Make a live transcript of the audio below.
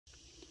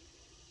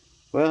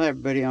Well,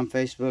 everybody on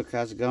Facebook,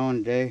 how's it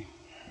going today?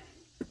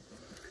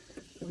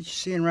 What you're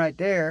seeing right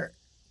there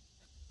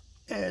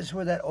is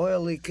where that oil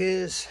leak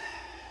is.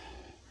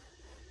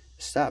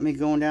 Stopped me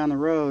going down the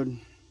road.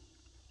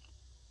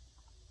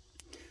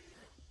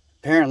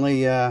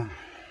 Apparently,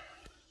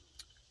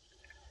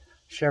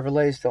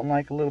 Chevrolets don't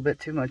like a little bit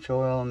too much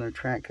oil in their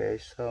trunk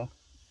case, so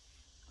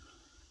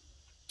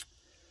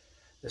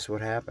this is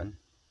what happened.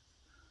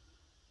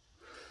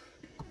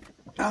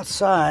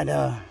 Outside,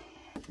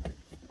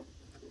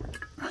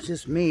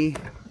 just me.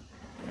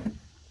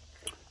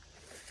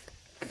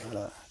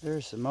 But,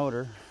 there's the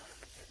motor.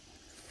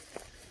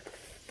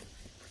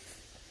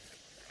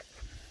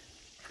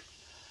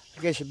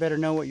 I guess you better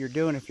know what you're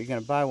doing if you're going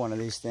to buy one of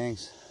these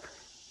things.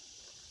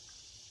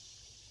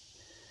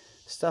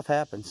 Stuff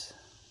happens.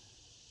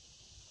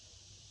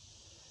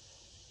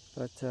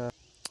 But,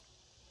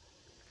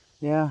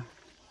 yeah.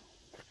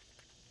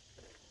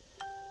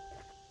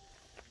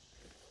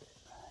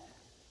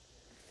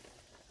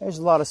 There's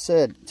a lot of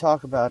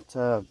talk about,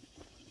 you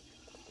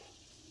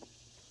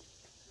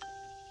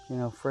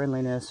know,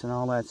 friendliness and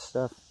all that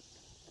stuff.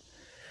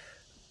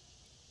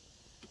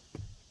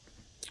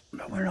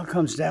 But when it all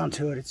comes down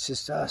to it, it's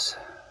just us.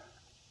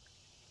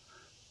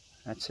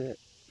 That's it.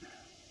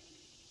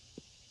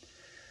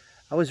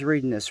 I was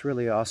reading this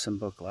really awesome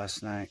book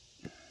last night.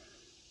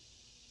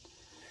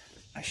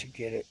 I should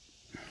get it.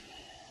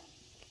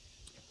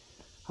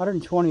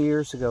 120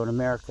 years ago in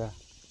America,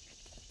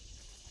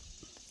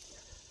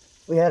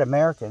 we had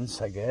Americans,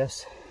 I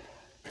guess,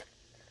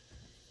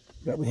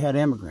 but we had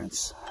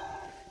immigrants.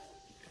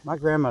 My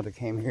grandmother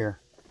came here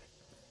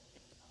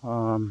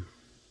a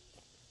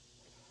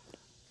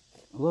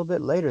little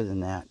bit later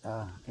than that,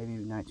 maybe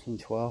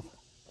 1912.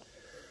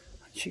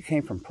 She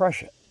came from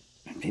Prussia.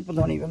 People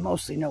don't even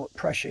mostly know what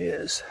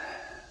Prussia is.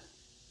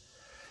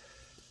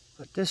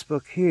 But this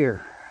book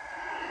here,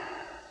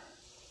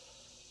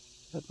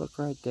 that book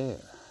right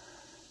there,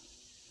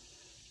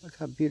 look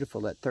how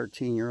beautiful that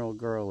 13-year-old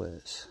girl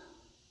is.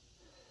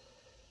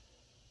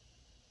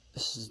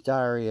 This is the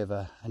diary of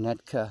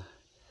Anetka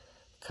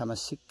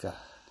Kamasika.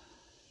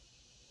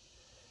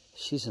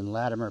 She's in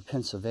Latimer,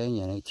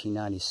 Pennsylvania in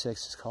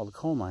 1896. It's called The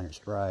Coal Miner's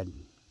Bride.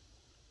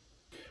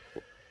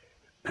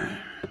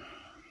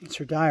 It's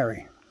her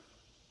diary.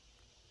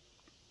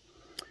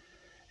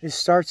 It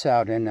starts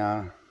out in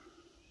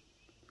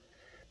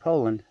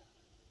Poland.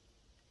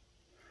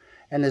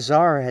 And the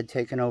Tsar had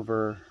taken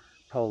over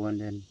Poland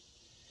and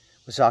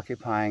was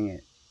occupying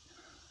it.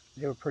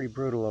 They were pretty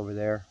brutal over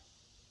there.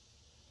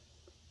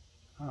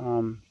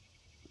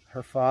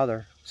 Her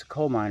father was a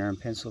coal miner in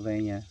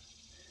Pennsylvania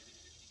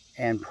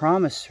and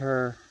promised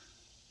her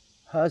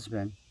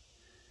husband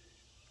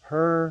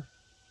her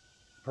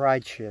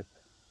brideship,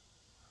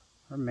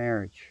 her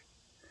marriage,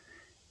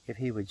 if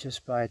he would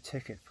just buy a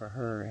ticket for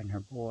her and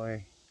her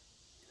boy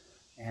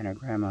and her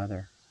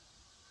grandmother.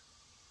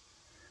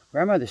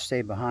 Grandmother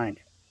stayed behind.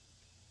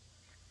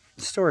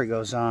 The story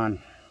goes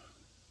on.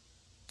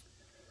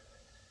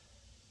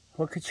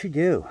 What could she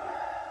do?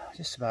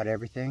 Just about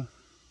everything.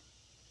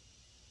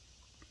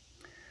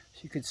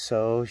 She could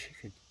sew, she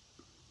could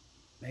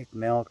make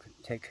milk,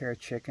 take care of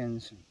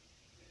chickens, and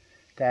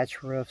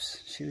thatch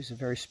roofs. She was a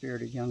very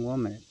spirited young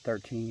woman at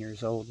 13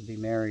 years old to be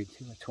married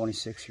to a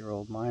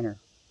 26-year-old miner.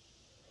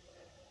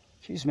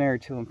 She was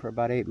married to him for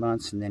about 8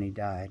 months and then he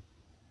died.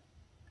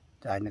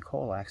 Died in a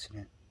coal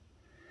accident.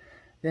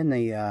 Then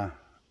the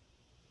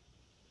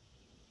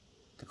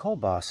coal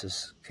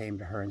bosses came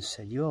to her and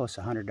said, "You owe us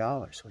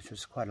 $100, which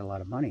was quite a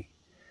lot of money."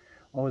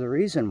 Well, the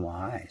reason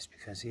why is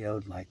because he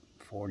owed like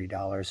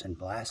 $40 in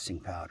blasting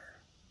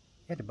powder.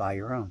 You had to buy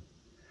your own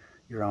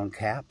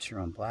caps, your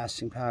own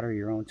blasting powder,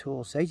 your own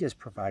tools. They just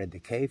provided the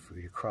cave for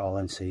you to crawl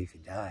in so you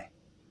could die.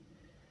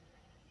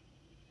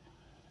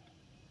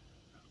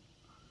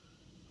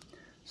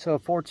 So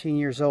at 14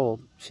 years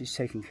old, she's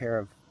taking care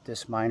of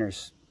this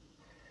miner's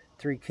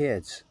 3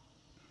 kids,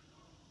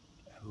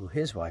 who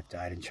his wife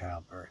died in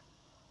childbirth.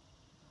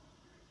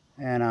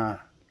 And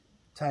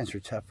times were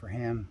tough for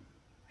him.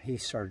 He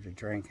started to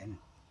drink and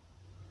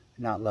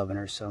not loving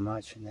her so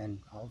much, and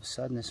then all of a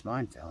sudden this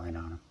mine fell in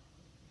on him.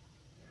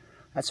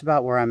 That's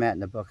about where I'm at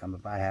in the book. I'm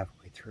about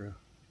halfway through.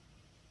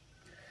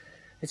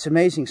 It's an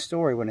amazing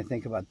story when I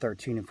think about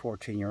 13 and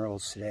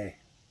 14-year-olds today.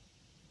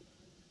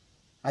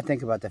 I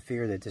think about the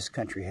fear that this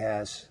country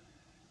has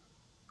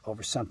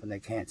over something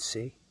they can't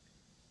see.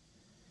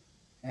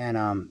 And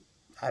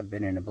I've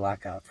been in a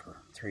blackout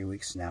for 3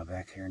 weeks now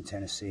back here in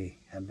Tennessee.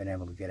 I haven't been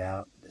able to get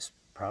out.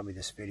 Probably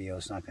this video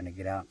is not going to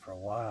get out for a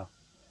while.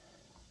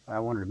 I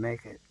wanted to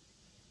make it.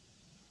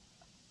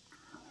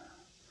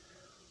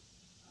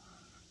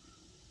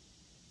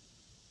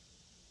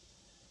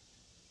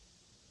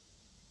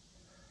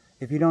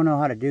 If you don't know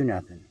how to do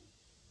nothing,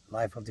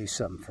 life will do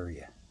something for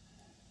you.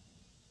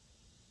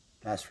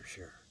 That's for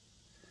sure.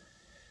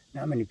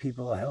 Not many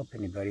people will help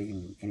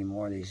anybody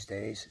anymore these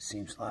days, it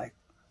seems like.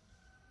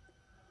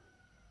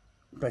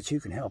 But you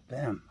can help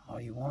them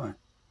all you want.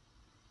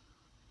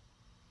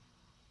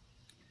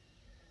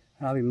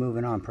 I'll be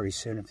moving on pretty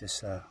soon if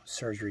this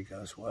surgery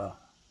goes well.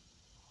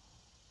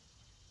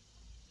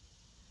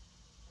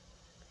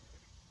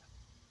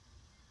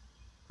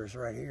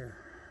 right here.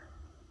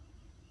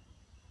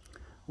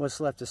 What's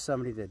left of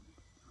somebody that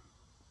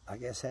I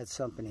guess had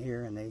something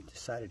here and they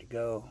decided to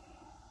go.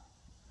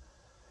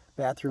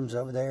 Bathrooms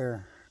over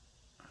there.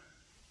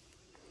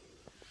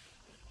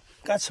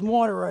 Got some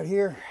water right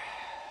here.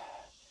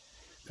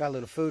 Got a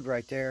little food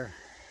right there.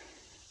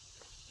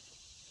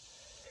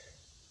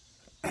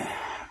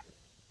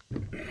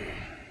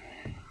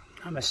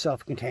 I'm as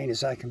self-contained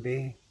as I can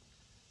be.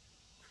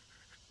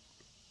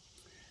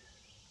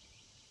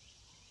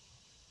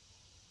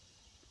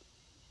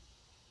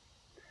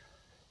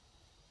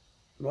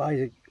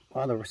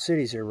 While the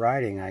cities are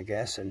rioting, I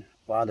guess, and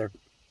while they're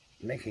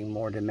making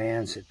more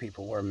demands that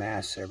people wear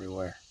masks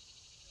everywhere,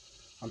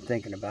 I'm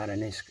thinking about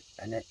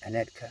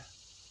Anetka.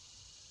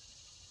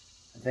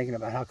 I'm thinking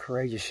about how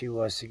courageous she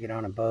was to get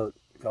on a boat,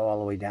 go all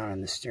the way down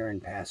in the steering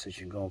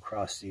passage and go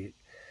across the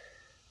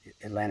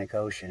Atlantic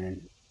Ocean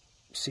and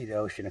see the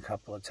ocean a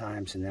couple of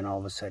times, and then all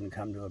of a sudden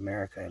come to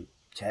America and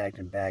tagged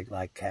and bagged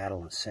like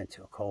cattle and sent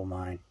to a coal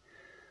mine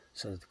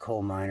so that the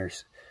coal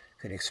miners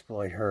could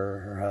exploit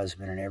her, her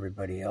husband, and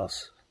everybody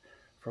else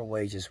for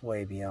wages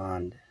way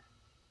beyond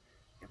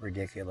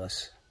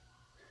ridiculous.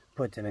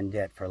 Put them in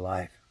debt for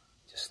life,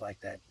 just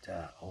like that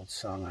old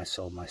song, I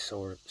sold my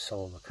soul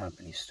of a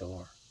company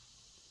store.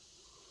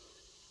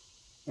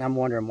 I'm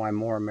wondering why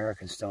more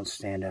Americans don't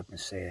stand up and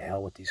say, to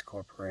hell with these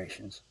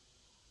corporations.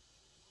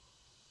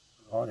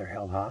 Oh, they're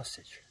held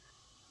hostage.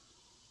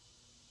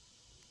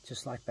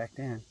 Just like back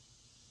then.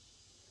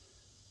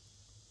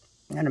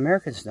 And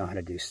Americans know how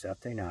to do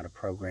stuff. They know how to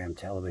program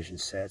television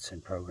sets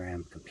and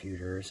program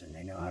computers, and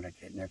they know how to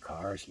get in their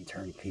cars and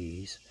turn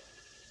keys.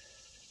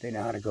 They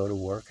know how to go to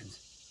work and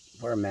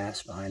wear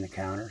masks behind the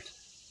counters.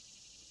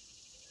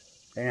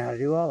 They know how to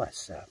do all that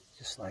stuff.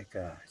 Just like,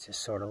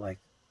 just sort of like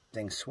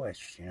things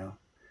switched, you know,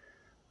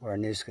 where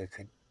Anuska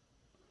could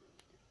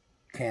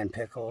can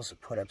pickles,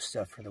 put up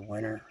stuff for the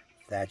winter,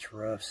 thatch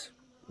roofs,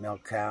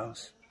 milk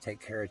cows, take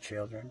care of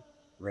children,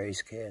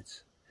 raise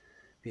kids.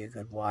 Be a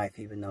good wife,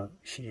 even though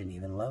she didn't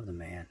even love the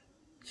man.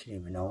 She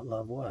didn't even know what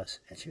love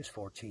was, and she was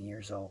 14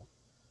 years old.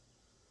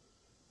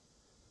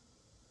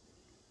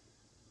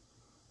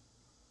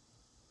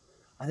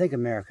 I think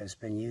America's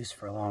been used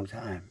for a long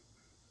time.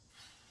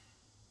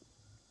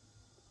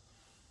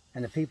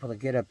 And the people that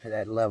get up to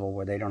that level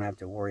where they don't have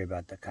to worry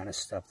about the kind of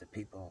stuff that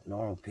people,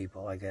 normal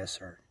people, I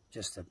guess, are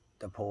just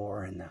the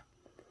poor and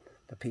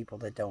the people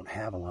that don't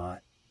have a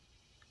lot.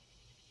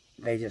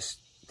 They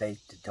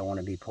don't want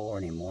to be poor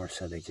anymore,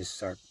 so they just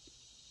start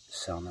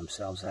selling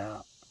themselves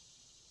out.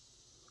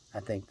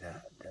 I think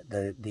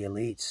the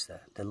elites,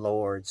 the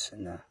lords,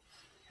 and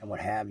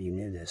what have you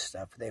knew this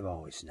stuff. They've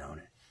always known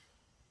it.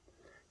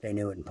 They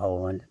knew it in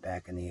Poland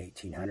back in the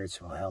 1800s.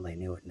 Well, hell, they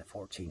knew it in the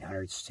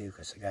 1400s too,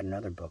 because I got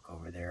another book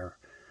over there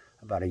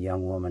about a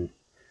young woman,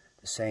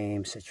 the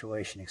same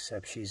situation,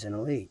 except she's an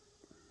elite.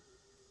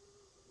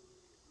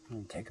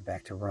 And take it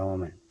back to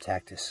Rome and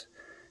Tacitus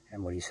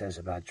and what he says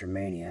about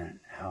Germania and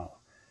how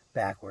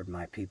backward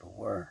my people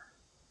were.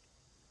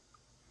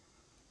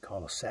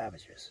 Call us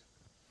savages.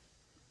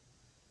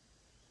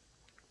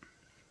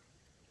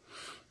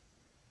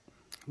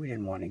 We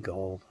didn't want any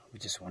gold. We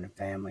just wanted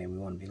family, and we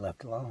wanted to be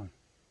left alone.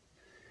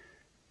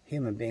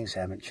 Human beings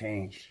haven't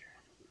changed.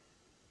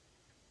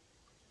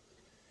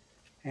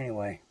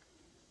 Anyway,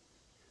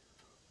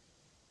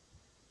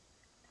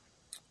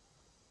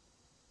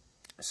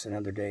 it's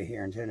another day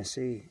here in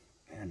Tennessee,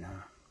 and we'll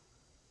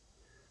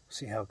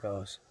see how it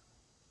goes.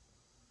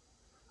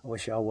 I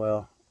wish y'all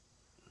well.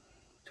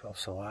 12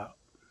 Soul out.